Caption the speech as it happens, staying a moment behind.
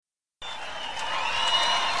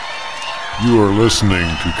You are listening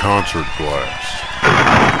to Concert Blast.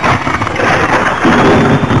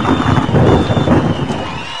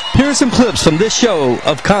 Here are some clips from this show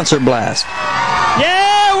of Concert Blast.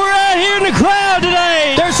 Yeah, we're out here in the crowd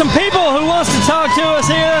today. There's some people who wants to talk to us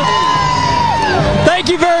here. Thank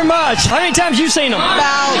you very much. How many times you seen them?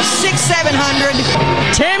 About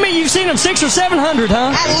 600-700. Tammy, you've seen them 600 or 700,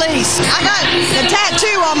 huh? At least. I got the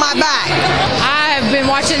tattoo on my back. I've been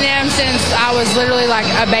watching them since I was literally like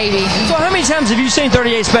a baby. So how many times have you seen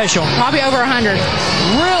 38 Special? Probably over 100.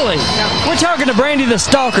 Really? Yeah. We're talking to Brandy the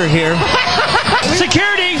Stalker here.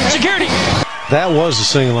 Security! That was a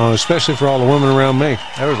sing-along, especially for all the women around me.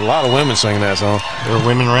 There was a lot of women singing that song. There were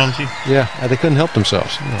women around you? Yeah, they couldn't help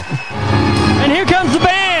themselves. And here comes the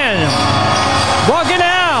band walking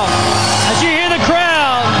out as you hear the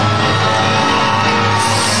crowd.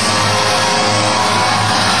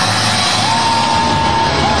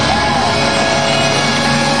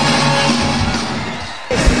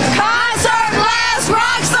 Concert Blast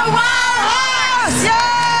rocks the Wildhorse!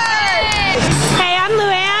 Yay! Hey, I'm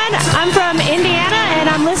Luann. I'm from Indiana, and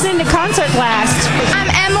I'm listening to Concert Blast. I'm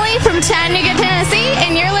Emily from Chattanooga, Tennessee,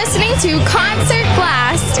 and you're listening to Concert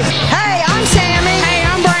Blast. Hey, I'm Sammy. Hey,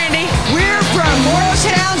 I'm Brandy. We're from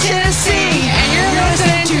Morristown, Tennessee. And you're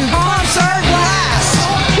listening to Concert Blast.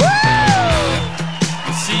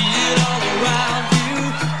 See it all around you.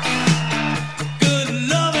 Good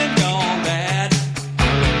loving gone bad.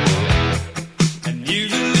 And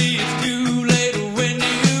usually it's too late when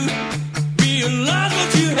you realize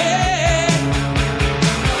what you had.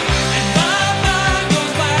 And my mind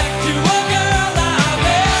goes back to a girl I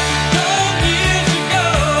met 12 years ago.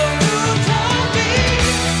 Who told me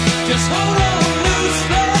just hold on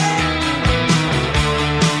loosely,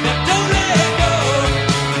 but don't let go.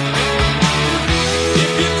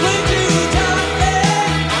 If you cling too tightly,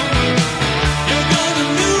 you're gonna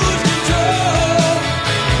lose control.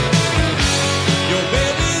 You're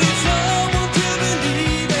better than someone to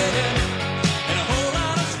believe in, and a whole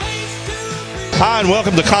lot of space to breathe. Hi, and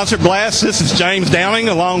welcome to Concert Blast. This is James Downing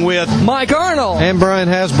along with Mike Arnold. And Brian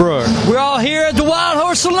Hasbrook. We're all here at the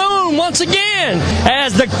Wildhorse Saloon once again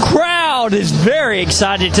as the crowd is very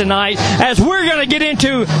excited tonight as we're going to get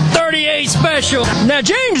into 38 Special. Now,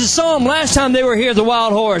 James saw them last time they were here at the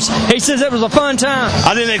Wildhorse. He says it was a fun time.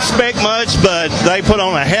 I didn't expect much, but they put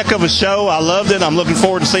on a heck of a show. I loved it. I'm looking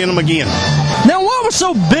forward to seeing them again. Now, what was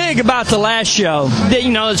so big about the last show that,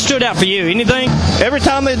 that stood out for you? Anything? Every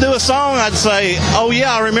time they do a song, I'd say, oh,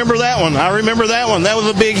 yeah, I remember that one. I remember that one. That was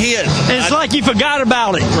a big hit. It's like you forgot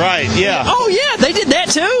about it. Right, yeah. Oh, yeah, they did that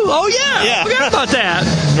too. Oh, yeah. Yeah. I forgot about that.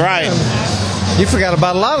 Right. You forgot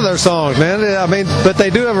about a lot of their songs, man. I mean, but they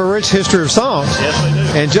do have a rich history of songs. Yes, they do.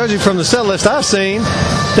 And judging from the set list I've seen,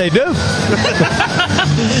 they do.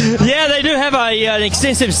 Yeah, they do have an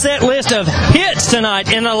extensive set list of hits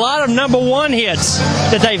tonight and a lot of number one hits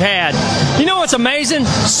that they've had. You know what's amazing?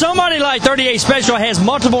 Somebody like 38 Special has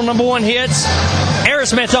multiple number one hits.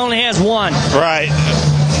 Aerosmith only has one. Right.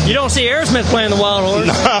 You don't see Aerosmith playing the Wildhorse,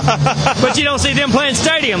 but you don't see them playing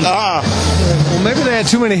stadiums. Well, maybe they had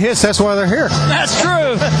too many hits. That's why they're here. That's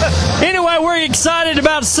true. Anyway, we're excited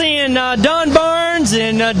about seeing Don Barnes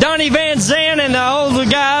and Donnie Van Zandt and all the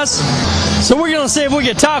guys. So we're going to see if we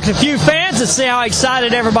can talk to a few fans and see how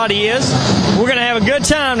excited everybody is. We're going to have a good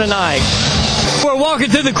time tonight. We're walking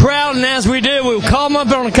through the crowd, and as we do, we'll call them up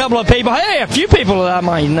on a couple of people. Hey, a few people that I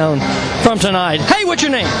might have known from tonight. Hey, what's your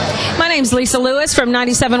name? My name's Lisa Lewis from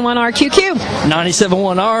 97.1 RQQ.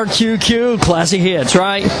 97.1 RQQ, classic hits,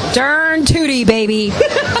 right? Darn tootie, baby.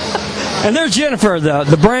 And there's Jennifer,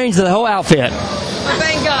 the brains of the whole outfit.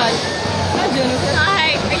 Thank God. Hi, Jennifer. Hi.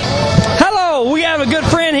 Hello, we have a good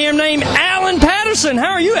friend here named Alan Patterson.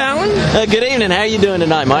 How are you, Alan? Good evening. How are you doing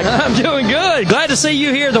tonight, Mike? I'm doing good. Glad to see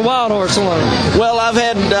you here at the Wildhorse Saloon. Well, I've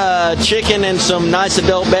had chicken and some nice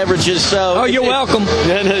adult beverages, so... Oh, you're welcome.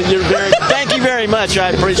 Thank you very much. I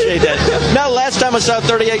appreciate that. No, last time I saw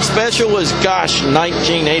 38 Special was,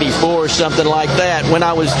 1984 or something like that, when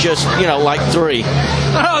I was just, like 3.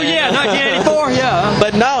 Oh, yeah, 1984, yeah.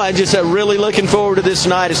 But no, I'm just really looking forward to this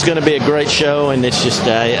night. It's going to be a great show, and it's just,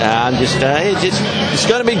 it's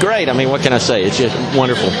going to be great. I mean, what can I say? It's just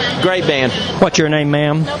wonderful. Great band. What's your name,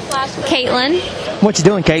 ma'am? Caitlin. What you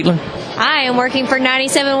doing, Caitlin? I am working for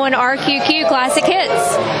 97.1 RQQ Classic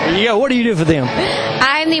Hits. There you go. What do you do for them?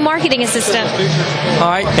 I'm the marketing assistant. All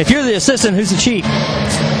right. If you're the assistant, who's the chief?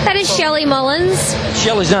 That is Shelly Mullins.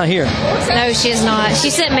 Shelly's not here. No, she's not. She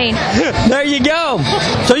sent me. There you go.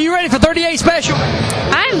 So you ready for 38 Special?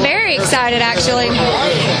 I'm very excited, actually.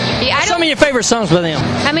 Yeah, Some of your favorite songs by them?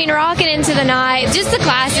 Rockin' Into the Night, just the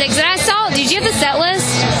classics. And I saw, did you have the set list?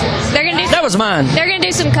 They're going to do That was mine. They're going to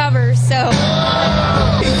do some covers, so. Yeah,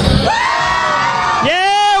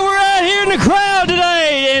 we're out here in the crowd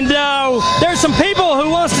today, and there's some people who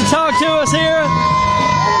wants to talk to us here.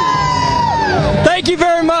 Thank you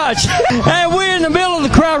very much. And we're in the middle of the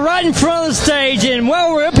crowd right in front of the stage, and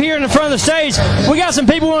while we're up here in the front of the stage, we got some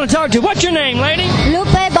people we want to talk to. What's your name, lady? Lupe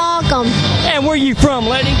Balcom. And where you from,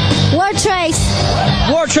 lady? Ward Trace.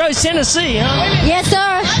 Ward Trace, Tennessee, huh? Yes, sir.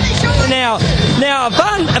 Now,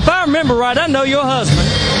 if I remember right, I know your husband.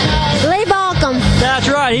 Lee Balcom. That's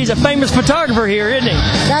right. He's a famous photographer here, isn't he?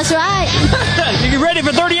 That's right. You ready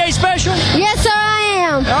for 38 Special? Yes, sir, I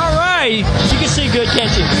am. All right. You can see good,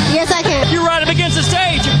 can't you? Yes, I can. You're right up against the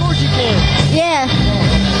stage. Of course you can. Yeah.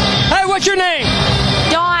 Hey, what's your name?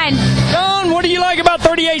 Dawn. Dawn, what do you like about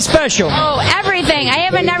 38 Special? Oh, everything. I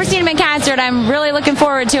haven't never seen them in concert. I'm really looking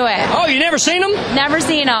forward to it. Oh, you never seen them? Never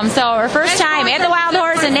seen them. So our first time at the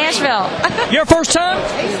Wildhorse in Nashville. Your first time?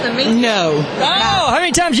 No. Oh, how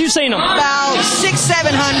many times you seen them? About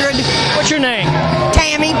 600-700. What's your name?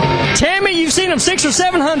 Tammy. Tammy, you've seen them 600 or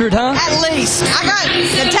 700, huh? At least. I got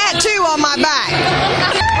the tattoo on my back.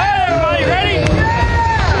 Hey, everybody, ready?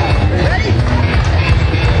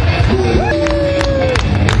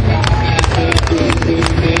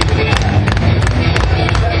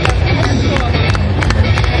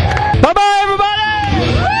 Bye-bye, everybody!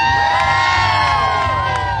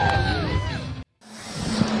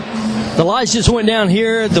 The lights just went down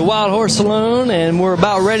here at the Wildhorse Saloon, and we're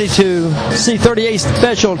about ready to see 38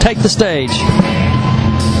 Special take the stage.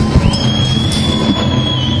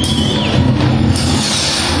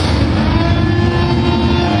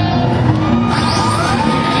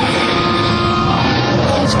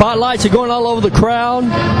 Spotlights are going all over the crowd.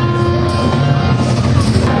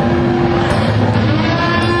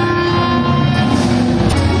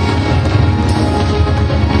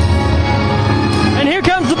 And here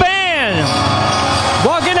comes the band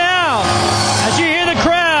walking out as you hear the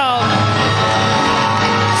crowd.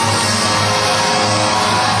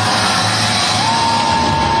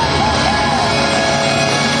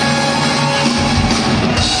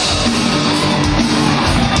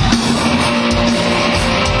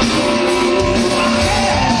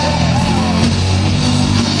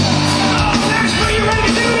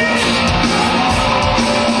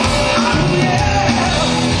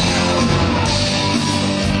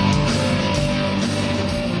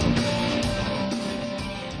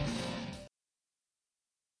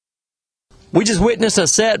 We just witnessed a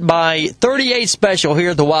set by 38 Special here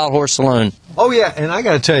at the Wildhorse Saloon. Oh, yeah, and I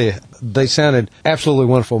got to tell you, they sounded absolutely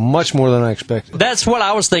wonderful, much more than I expected. That's what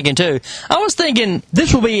I was thinking, too. I was thinking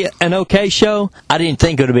this will be an okay show. I didn't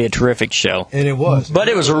think it would be a terrific show. And it was. But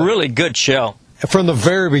it was a really good show. From the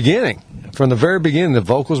very beginning. From the very beginning, the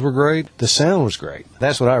vocals were great. The sound was great.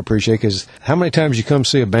 That's what I appreciate, because how many times you come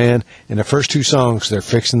see a band, and the first two songs, they're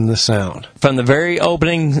fixing the sound. From the very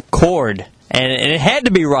opening chord. And it had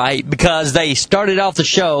to be right because they started off the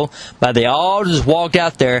show, but they all just walked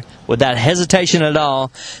out there without hesitation at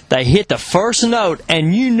all. They hit the first note,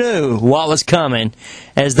 and you knew what was coming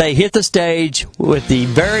as they hit the stage with the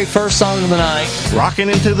very first song of the night. Rocking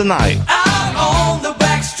into the night. Out on the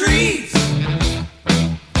back streets,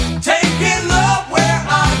 taking love where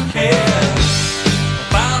I can.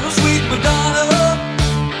 Found a sweet Madonna,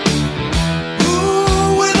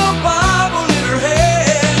 ooh, with a Bible in her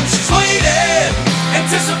hand. She's waiting,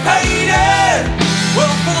 anticipating,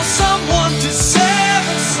 well, for someone to save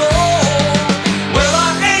her soul. Well,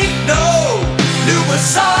 I ain't no new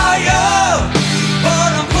Messiah,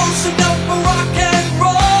 but I'm close enough for rock and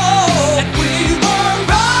roll. And we were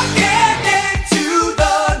rocking into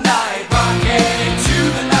the night,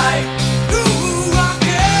 ooh,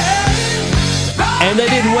 rocking. And they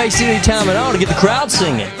didn't waste any time at all to get the crowd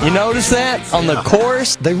singing. You notice that on the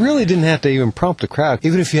chorus? They really didn't have to even prompt the crowd.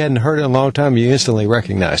 Even if you hadn't heard it in a long time, you instantly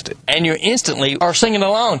recognized it. And you instantly are singing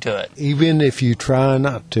along to it. Even if you try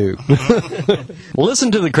not to.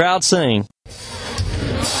 Listen to the crowd sing.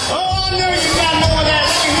 Oh, I know you got more of that.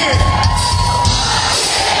 Let me hear it.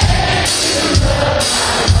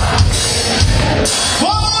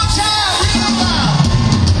 One more time, real loud.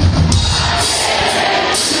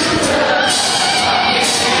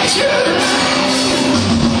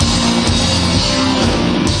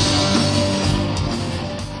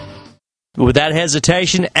 Without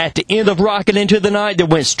hesitation, at the end of Rockin' Into the Night, they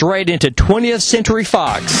went straight into 20th Century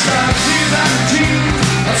Fox. Century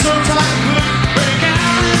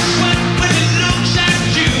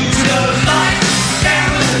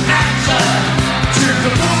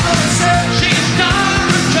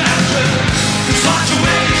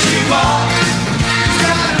Fox.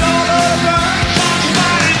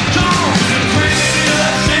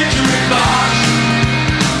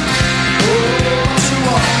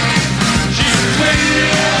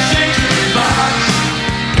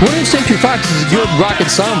 Century Fox is a good rocking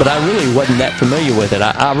song, but I really wasn't that familiar with it.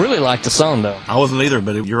 I really liked the song, though. I wasn't either,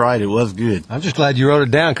 but you're right, it was good. I'm just glad you wrote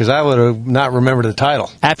it down because I would have not remembered the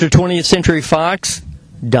title. After 20th Century Fox,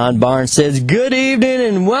 Don Barnes says, good evening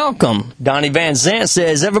and welcome. Donnie Van Zant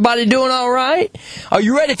says, everybody doing all right? Are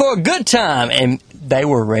you ready for a good time? And they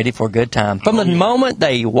were ready for a good time. From the moment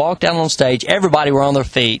they walked out on stage, everybody were on their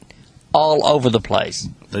feet all over the place.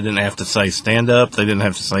 They didn't have to say stand up. They didn't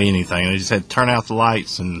have to say anything. They just had to turn out the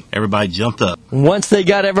lights, and everybody jumped up. Once they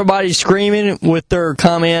got everybody screaming with their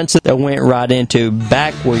comments, they went right into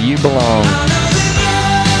Back Where You Belong.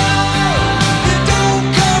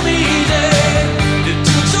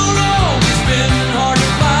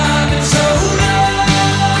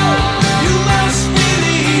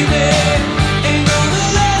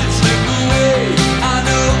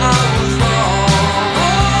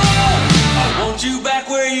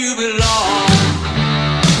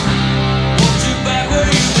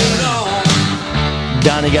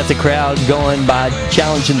 Donnie got the crowd going by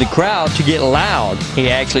challenging the crowd to get loud. He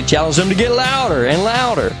actually challenged them to get louder and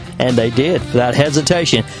louder, and they did without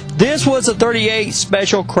hesitation. This was a 38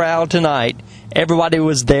 special crowd tonight. Everybody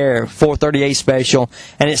was there for 38 special,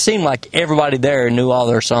 and it seemed like everybody there knew all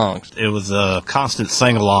their songs. It was a constant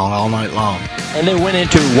sing-along all night long. And they went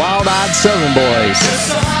into Wild-Eyed Southern Boys.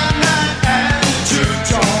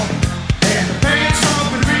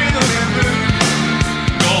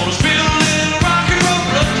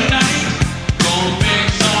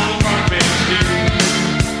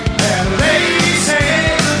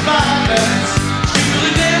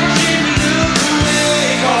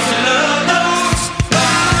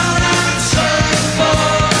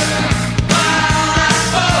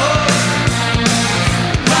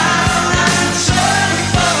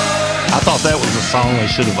 I thought that was the song they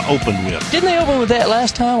should have opened with. Didn't they open with that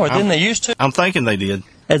last time, or didn't they used to? I'm thinking they did.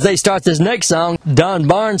 As they start this next song, Don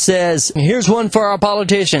Barnes says, here's one for our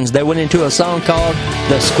politicians. They went into a song called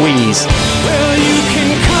The Squeeze. Well, you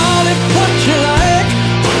can call it what you like,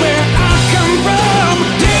 but where I come from,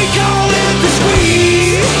 they call it the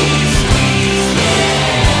squeeze.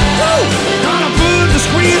 Woo! Gonna put the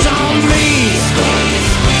squeeze on me.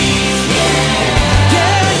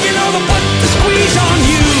 Yeah, you know they put the squeeze on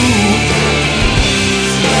you.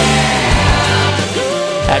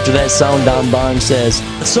 After that song, Don Barnes says,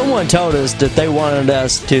 someone told us that they wanted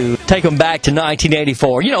us to take them back to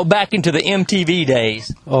 1984. You know, back into the MTV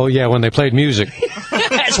days. Oh, yeah, when they played music.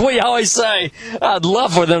 That's what you always say. I'd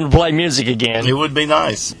love for them to play music again. It would be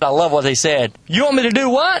nice. I love what they said. You want me to do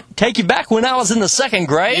what? Take you back when I was in the second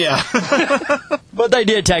grade? Yeah. But they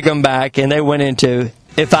did take them back, and they went into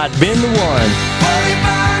If I'd Been the One.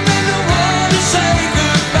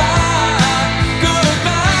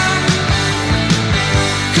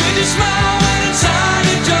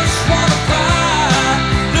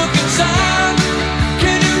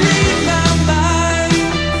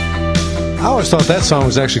 I always thought that song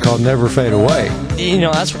was actually called Never Fade Away. You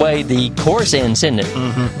know, that's the way the chorus ends, isn't it?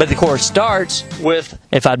 Mm-hmm. But the chorus starts with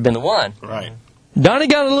If I'd Been the One. Right. Donnie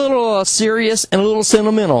got a little serious and a little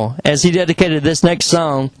sentimental as he dedicated this next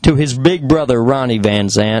song to his big brother, Ronnie Van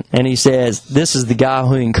Zant. And he says, this is the guy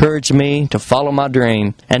who encouraged me to follow my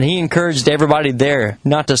dream. And he encouraged everybody there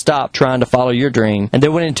not to stop trying to follow your dream. And they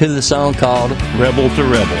went into the song called Rebel to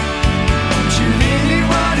Rebel.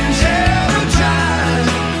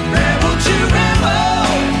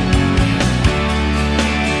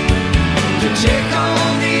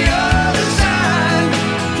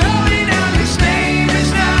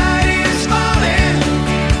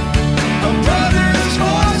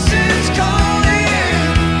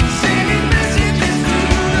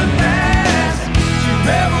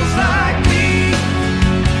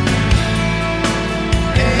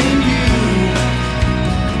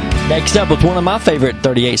 Next up with one of my favorite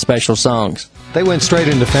 38 special songs. They went straight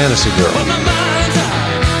into Fantasy Girl.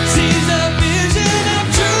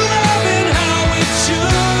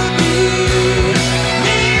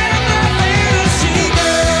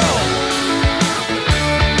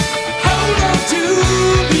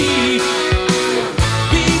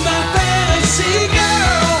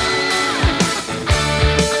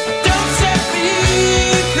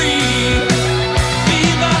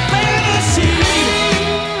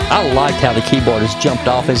 I liked how the keyboardist jumped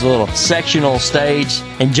off his little sectional stage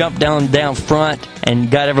and jumped down front and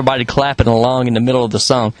got everybody clapping along in the middle of the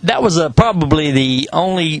song. That was probably the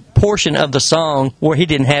only portion of the song where he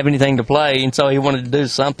didn't have anything to play, and so he wanted to do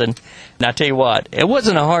something. And I tell you what, it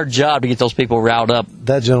wasn't a hard job to get those people riled up.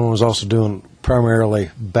 That gentleman was also doing primarily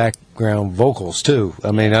background vocals, too.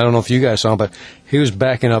 I mean, I don't know if you guys saw him, but he was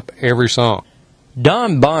backing up every song.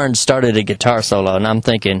 Don Barnes started a guitar solo, and I'm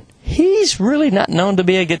thinking, he's really not known to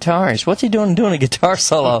be a guitarist. What's he doing a guitar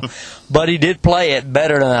solo? But he did play it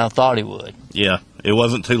better than I thought he would. Yeah, it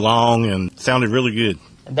wasn't too long and sounded really good.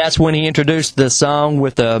 That's when he introduced the song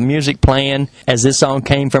with the music playing, as this song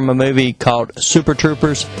came from a movie called Super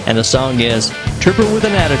Troopers, and the song is Trooper with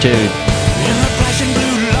an Attitude. In the flashing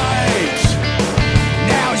blue lights,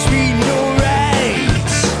 now he's reading your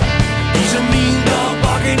rights. He's a mean dog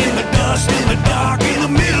barking in the dust, in the dark, in the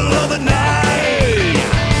middle of the night.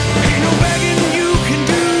 Ain't no begging you can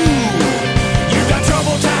do. You got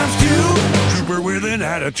trouble times too. Trooper with an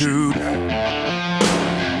attitude.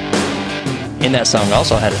 And that song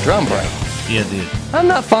also had a drum break. Yeah, it did. I'm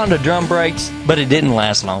not fond of drum breaks, but it didn't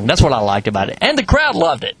last long. That's what I liked about it. And the crowd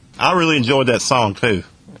loved it. I really enjoyed that song, too.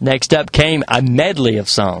 Next up came a medley of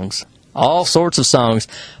songs. All sorts of songs.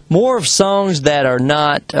 More of songs that are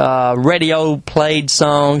not radio-played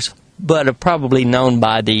songs, but are probably known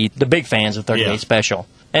by the big fans of 38 Special.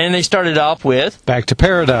 And they started off with Back to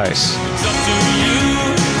Paradise. It's up to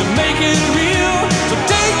you to make it real. So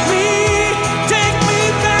take me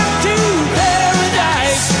back to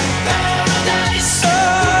paradise. Paradise.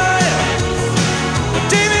 Oh, yeah.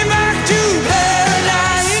 Take me back to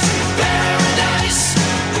paradise. Paradise.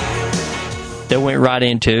 They went right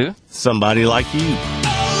into Somebody Like You.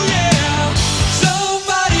 Oh, yeah.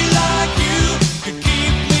 Somebody like you could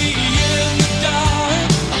keep me in the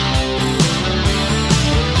dark.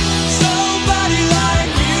 Somebody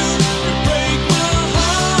like you could break my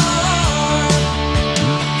heart.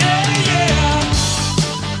 Yeah, yeah.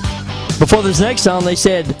 Before this next song, they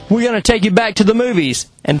said, we're going to take you back to the movies,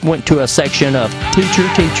 and went to a section of Teacher,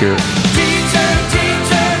 Teacher. Teacher,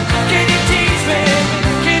 teacher, can you teach me?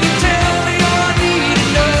 Can you tell me all I need to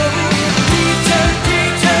know? Teacher,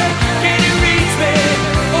 teacher, can you reach me?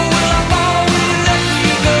 Or will I fall and let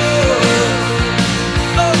me go?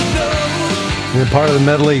 Oh no. And then part of the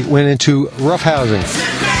medley went into Roughhousing.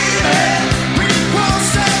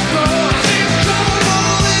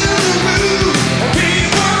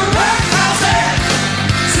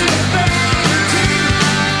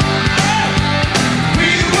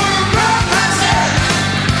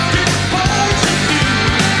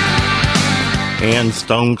 And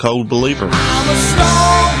Stone Cold Believer. I'm a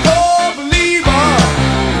stone cold believer.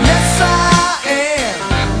 Yes, I am.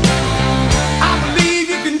 I believe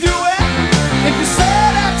you can do it if you say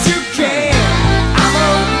that you can. I'm a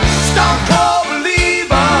stone cold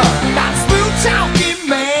believer, not a smooth talking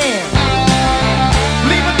man.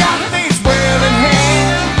 Believer got things well in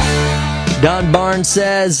hand. Don Barnes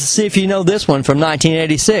says, see if you know this one from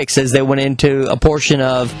 1986, as they went into a portion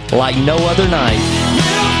of Like No Other Night. We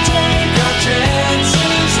don't take our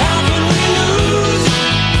chances. How can we lose?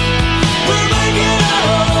 We're making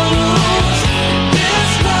our own rules.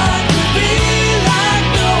 This night could be like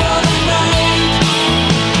no other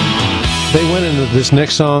night. They went into this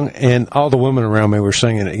next song, and all the women around me were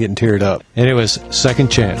singing it, getting teared up. And it was Second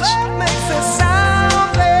Chance. That makes it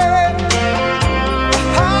sound bad.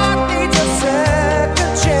 Heart needs a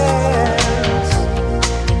second chance.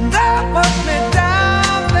 That put me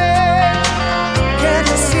down there. Can't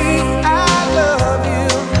you see I love you?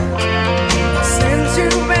 Since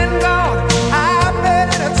you've been gone, I've been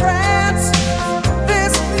in a trance.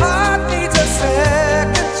 This heart needs a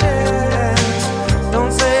second chance.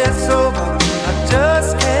 Don't say it's over, I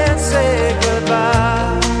just can't say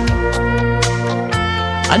goodbye.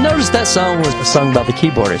 I noticed that song was sung by the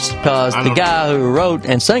keyboardist, because the guy who wrote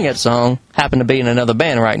and sang that song happened to be in another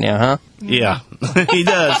band right now, huh? Yeah, he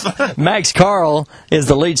does. Max Carl is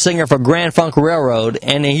the lead singer for Grand Funk Railroad,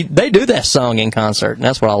 and they do that song in concert, and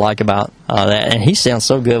that's what I like about that. And he sounds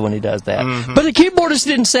so good when he does that. But the keyboardist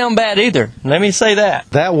didn't sound bad either. Let me say that.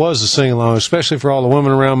 That was a sing-along, especially for all the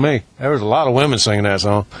women around me. There was a lot of women singing that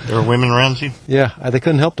song. There were women around you? Yeah, they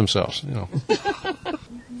couldn't help themselves, you know.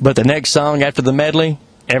 But the next song after the medley,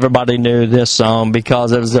 everybody knew this song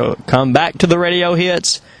because it was a come back to the radio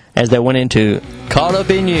hits as they went into Caught Up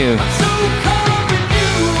in You. So caught up in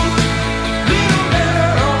you, little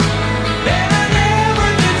girl, that I never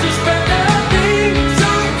did suspect I'd be.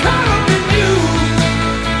 So caught up in you,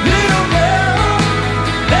 little girl,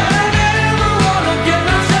 that I never wanna get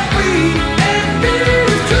myself free. And it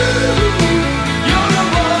is true, you're the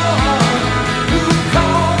one who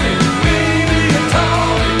called me, baby, and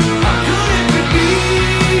told me how good it could be.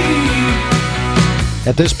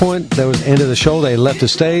 At this point, that was the end of the show. They left the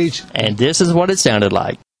stage. And this is what it sounded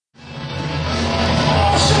like.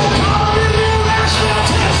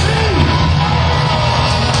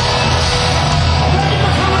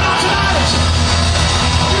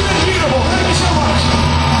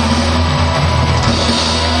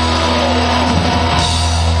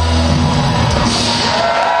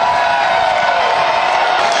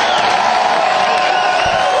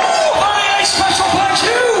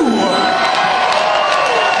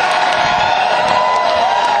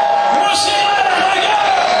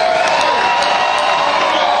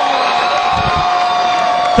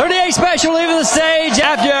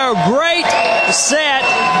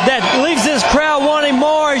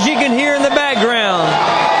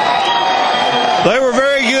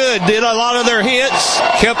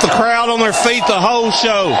 kept the crowd on their feet the whole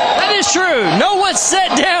show. That is true. No one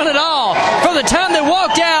sat down at all. From the time they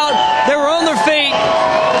walked out, they were on their feet,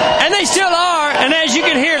 and they still are. And as you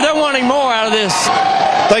can hear, they're wanting more out of this.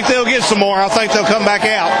 I think they'll get some more. I think they'll come back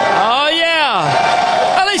out. Oh,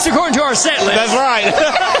 yeah. At least according to our set list. That's right.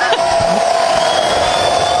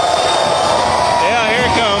 Yeah, here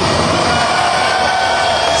it comes.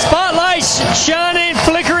 Spotlights shining,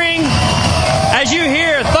 flickering, as you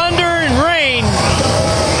hear thunder and rain.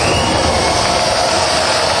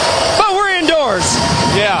 But we're indoors.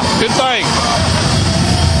 Yeah, good thing.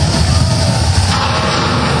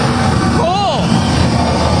 Cool.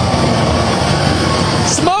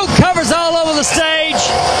 Smoke covers all over the stage,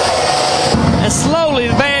 and slowly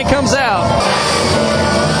the band comes out.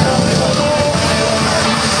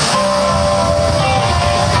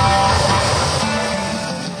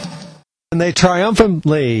 And they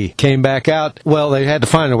triumphantly came back out. Well, they had to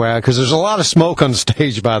find a way out because there's a lot of smoke on the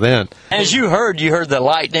stage by then. As you heard the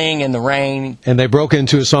lightning and the rain. And they broke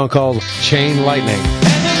into a song called Chain Lightning. And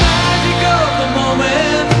the magic of the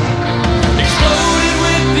moment exploded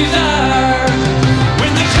with desire.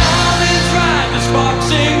 When the time is right, the sparks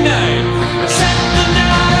ignite and set the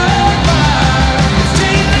night on fire. It's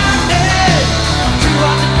chain lightning, too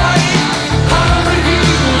hot to fight. Hot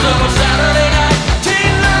reviews of a Saturday night.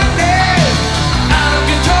 Chain lightning, out of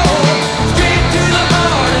control, straight to the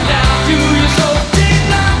heart and down to your soul. Chain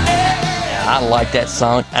lightning. I like that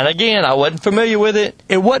song. And again, I wasn't familiar with it.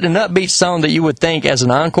 It wasn't an upbeat song that you would think as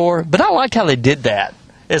an encore, but I liked how they did that.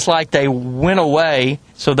 It's like they went away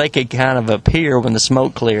so they could kind of appear when the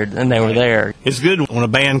smoke cleared and they were there. It's good when a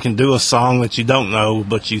band can do a song that you don't know,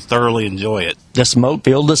 but you thoroughly enjoy it. The smoke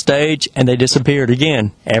filled the stage and they disappeared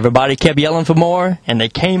again. Everybody kept yelling for more, and they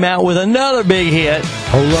came out with another big hit.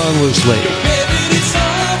 Hold On Loosely. Baby, it's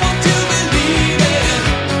someone to believe in,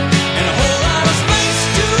 and a whole lot of space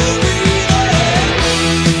to breathe in.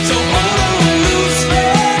 So hold on loosely,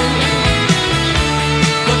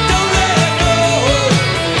 but don't let go.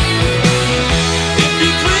 If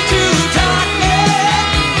you cling too tightly,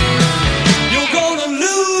 you're gonna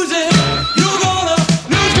lose it. You're gonna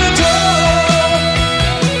lose control.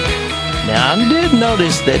 Now, I did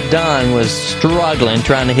notice that Don was struggling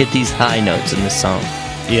trying to hit these high notes in this song.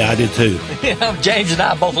 Yeah, I did too. James and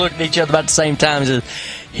I both looked at each other about the same time and said,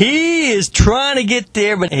 he is trying to get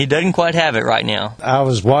there, but he doesn't quite have it right now. I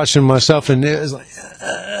was watching myself, and it was like,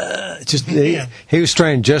 he was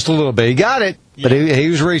straining just a little bit. He got it, but he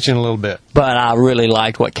was reaching a little bit. But I really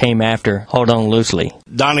liked what came after Hold On Loosely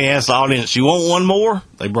Donnie asked the audience, "You want one more?"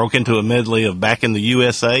 They broke into a medley of Back in the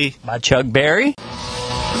USA. by Chuck Berry.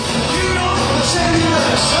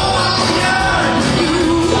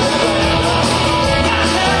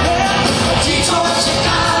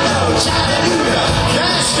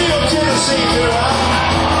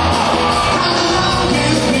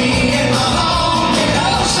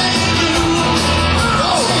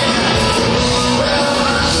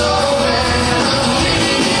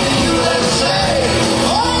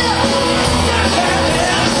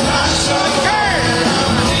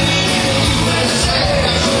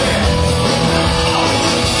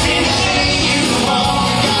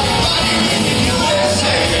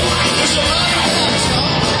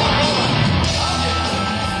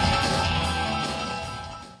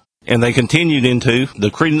 And they continued into the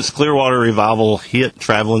Creedence Clearwater Revival hit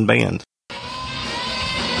Traveling Band.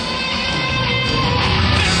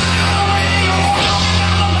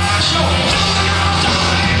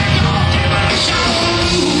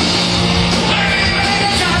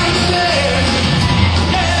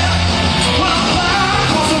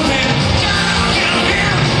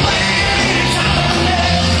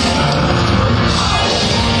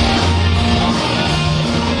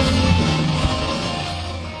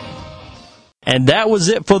 And that was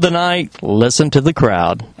it for the night. Listen to the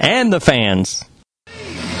crowd and the fans.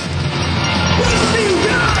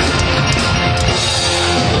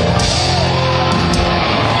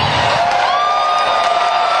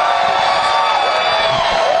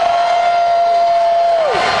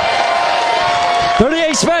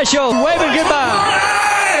 '38 Special, waving goodbye.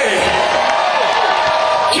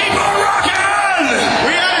 Keep on rocking!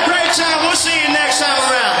 We had a great time. We'll see you next time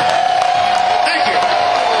around. Thank you.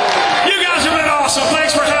 You guys have been awesome.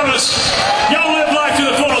 Thanks for having us. Y'all live life to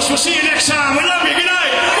the fullest. We'll see you next time. We love you. Good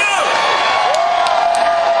night. Go!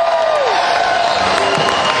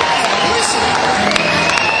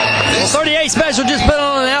 Well, 38 Special just put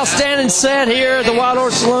on an outstanding set here at the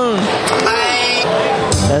Wildhorse Saloon.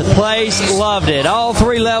 The place loved it. All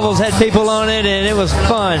three levels had people on it, and it was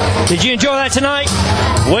fun. Did you enjoy that tonight?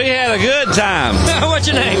 We had a good time. What's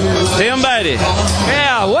your name? Tim Beatty.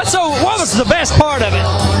 Yeah. Yeah. What was the best part of it?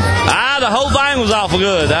 The whole thing was awful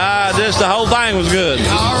good. Just the whole thing was good.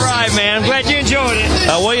 All right, man. I'm glad you enjoyed it.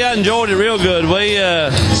 We enjoyed it real good.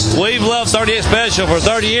 We've loved 38 Special for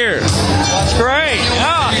 30 years. That's great.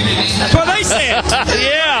 Oh, that's what they said.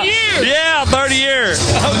 Yeah. 30 years. Yeah, 30 years.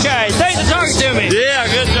 Okay. Thanks for talking to me. Yeah,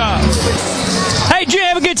 good job. Hey, did you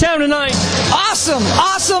have a good time tonight? Awesome.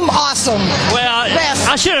 Well, Best.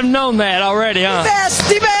 I should have known that already, huh? Best.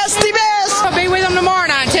 I'll be with them tomorrow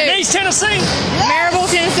night, too. East Tennessee. Maryville,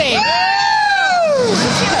 Tennessee.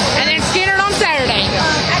 And then Skinner on Saturday.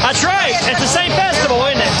 That's right. It's the same festival,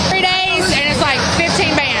 isn't it? 3 days, and it's like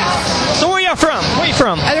 15 bands. So where y'all from? Where you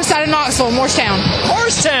from? Other side of Knoxville, Morristown.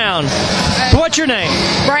 Morristown. What's your name?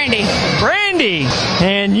 Brandy. Brandy.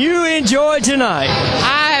 And you enjoyed tonight.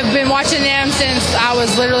 I have been watching them since I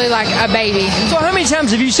was literally like a baby. So how many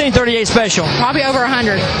times have you seen 38 Special? Probably over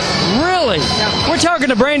 100. Really? Yeah. We're talking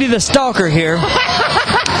to Brandy the Stalker here.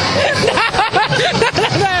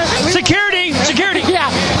 Security. Yeah,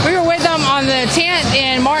 we were with them on the 10th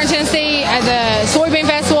in Martin, Tennessee at the Soybean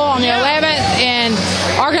Festival, on the 11th in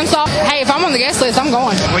Arkansas. Hey, if I'm on the guest list, I'm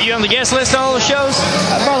going. Were you on the guest list on all the shows?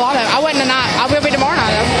 For a lot of them. I wasn't tonight. I will be tomorrow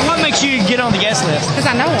night, though. What makes you get on the guest list? Because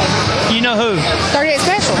I know them. You know who? 38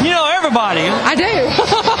 Special. You know everybody. I do.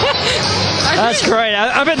 That's great.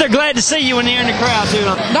 I bet they're glad to see you when they're in the crowd, too.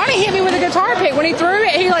 Donnie hit me with a guitar pick. When he threw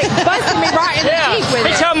it, he like busted me right in the cheek with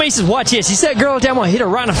He it. told me, he says, watch this. He said, girl, I'm going to hit her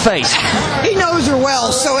right in the face. He knows her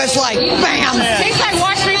well, so it's like, bam. He's like,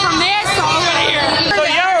 watch me from this over here. So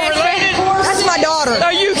y'all related? That's my daughter.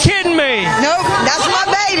 Are you kidding me? Nope, that's my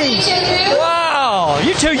baby. Wow.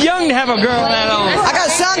 You're too young to have a girl that old. I got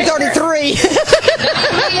a son, 33.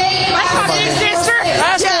 That's my big sister.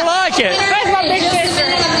 I still like it. That's my big sister.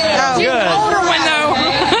 Good. Older one, though.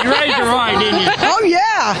 You raised her right, didn't you? Oh,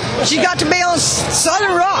 yeah. She got to be on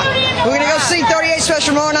Southern Rock. We're going to go see 38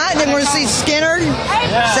 Special tomorrow night, then we're going to see Skinner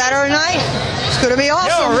Saturday night. It's going to be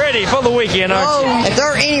awesome. You're ready for the weekend, aren't you? Oh, if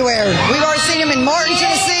they're anywhere. We've already seen them in Martin,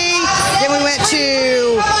 Tennessee. Then we went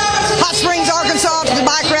to Hot Springs, Arkansas, to the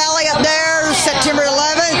bike rally up there, September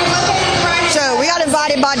 11th. So we got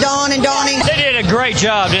invited by Dawn and Donnie. They did a great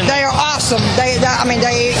job, didn't they? They are awesome. They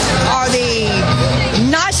are the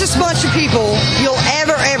nicest bunch of people you'll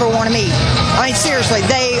ever want to meet. I mean, seriously,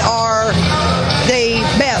 they are the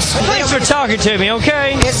best. Thanks for talking to me,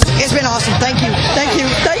 okay? It's been awesome. Thank you.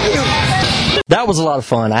 That was a lot of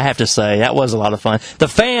fun, I have to say. That was a lot of fun. The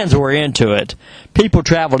fans were into it. People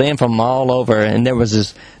traveled in from all over, and there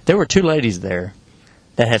were two ladies there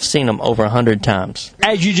that have seen them over 100 times.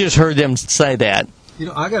 As you just heard them say that. You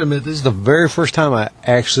know, I got to admit, this is the very first time I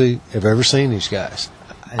actually have ever seen these guys.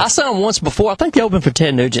 I saw them once before. I think they opened for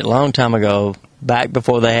Ted Nugent a long time ago, back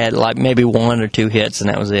before they had like maybe 1 or 2 hits, and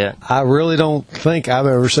that was it. I really don't think I've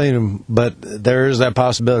ever seen them, but there is that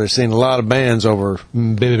possibility. I've seen a lot of bands over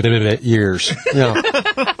years. You know.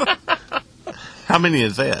 How many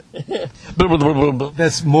is that?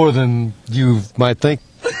 That's more than you might think.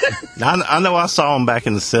 I know I saw them back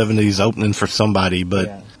in the 70s opening for somebody,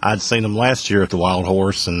 but I'd seen them last year at the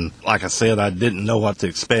Wildhorse, and like I said, I didn't know what to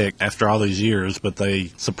expect after all these years, but they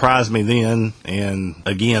surprised me then, and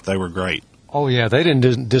again, they were great. Oh, yeah, they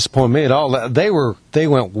didn't disappoint me at all. They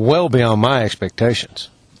went well beyond my expectations.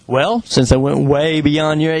 Well, since they went way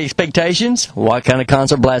beyond your expectations, what kind of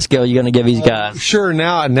concert blast scale are you going to give these guys? Sure,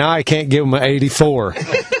 now I can't give them an 84.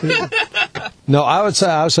 No, I would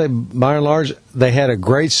say by and large they had a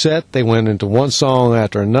great set. They went into one song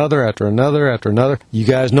after another, after another, after another. You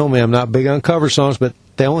guys know me, I'm not big on cover songs, but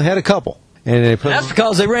they only had a couple. And that's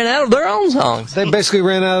because they ran out of their own songs. They basically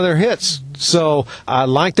ran out of their hits. So I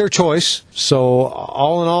like their choice. So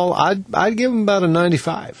all in all, I'd give them about a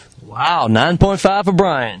 95. Wow, 9.5 for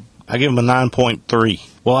Brian. I give them a 9.3.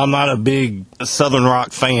 Well, I'm not a big Southern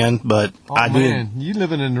rock fan, but I did. Man, you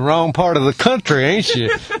living in the wrong part of the country, ain't you?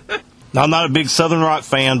 I'm not a big Southern rock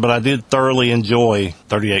fan, but I did thoroughly enjoy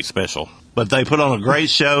 38 Special. But they put on a great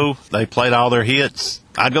show. They played all their hits.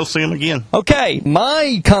 I'd go see them again. Okay,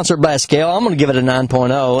 my concert blast scale, I'm going to give it a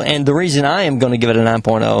 9.0, and the reason I am going to give it a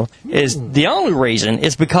 9.0 is the only reason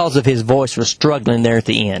is because of his voice was struggling there at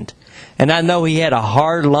the end. And I know he had a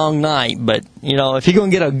hard, long night, but, you know, if you're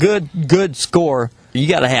going to get a good score, you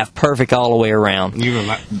got to have perfect all the way around. You're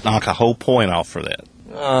going to knock a whole point off for that.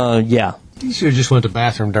 Yeah. You should have just went to the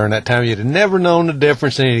bathroom during that time. You'd have never known the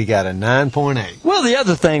difference, and he got a 9.8. Well, the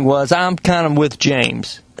other thing was I'm kind of with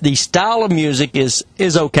James. The style of music is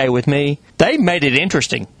okay with me. They made it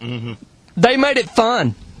interesting. Mm-hmm. They made it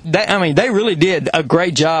fun. They really did a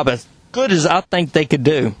great job, as good as I think they could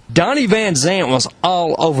do. Donnie Van Zant was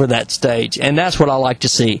all over that stage, and that's what I like to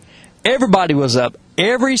see. Everybody was up.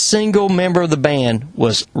 Every single member of the band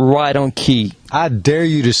was right on key. I dare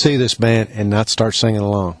you to see this band and not start singing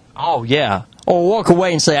along. Oh, yeah. Or walk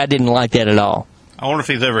away and say, I didn't like that at all. I wonder if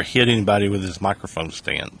he's ever hit anybody with his microphone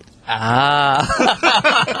stand.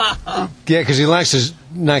 Ah. Yeah, because he likes to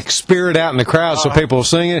spear it out in the crowd so people will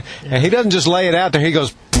sing it. And he doesn't just lay it out there. He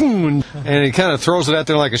goes, boom, and he kind of throws it out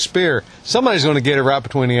there like a spear. Somebody's going to get it right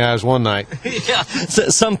between the eyes one night. Yeah. So,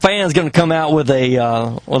 some fan's going to come out with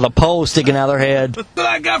a pole sticking out of their head. That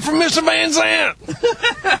I got from Mr. Van Zandt.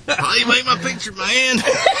 Oh, you made my picture, man.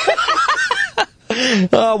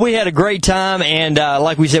 We had a great time, and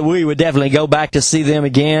like we said, we would definitely go back to see them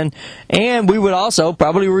again, and we would also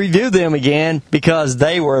probably review them again because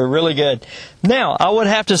they were really good. Now, I would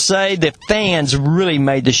have to say the fans really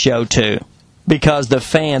made the show, too, because the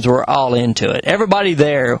fans were all into it. Everybody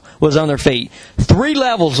there was on their feet. 3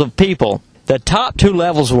 levels of people. The top 2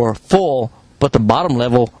 levels were full, but the bottom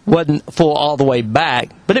level wasn't full all the way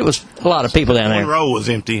back. But it was a lot of people down there. One row was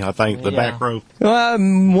empty, I think, the back row.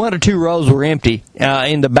 1 or 2 rows were empty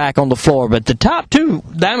in the back on the floor. But the top 2,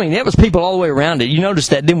 I mean, that was people all the way around it. You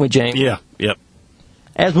noticed that, didn't we, James? Yeah, yep.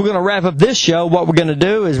 As we're going to wrap up this show, what we're going to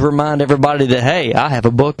do is remind everybody that, hey, I have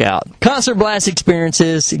a book out. Concert Blast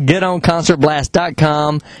Experiences. Get on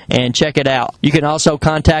concertblast.com and check it out. You can also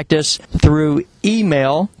contact us through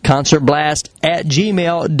email,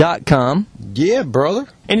 concertblast@gmail.com. Yeah, brother.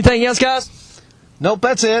 Anything else, guys? Nope,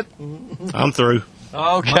 that's it. I'm through.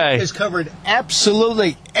 Okay. Mike has covered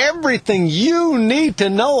absolutely everything you need to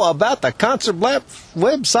know about the Concert Blast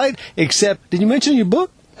website, except, did you mention your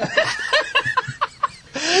book?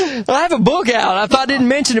 Well, I have a book out. If I didn't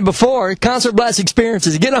mention it before, Concert Blast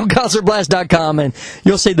Experiences. Get on concertblast.com and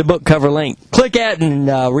you'll see the book cover link. Click it and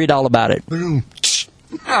read all about it.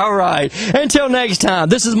 All right. Until next time,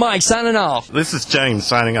 this is Mike signing off. This is James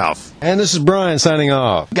signing off. And this is Brian signing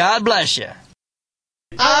off. God bless you.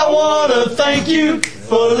 I want to thank you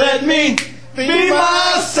for letting me be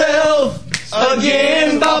myself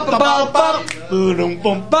again.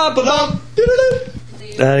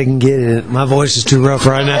 I didn't get it. My voice is too rough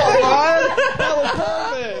right now.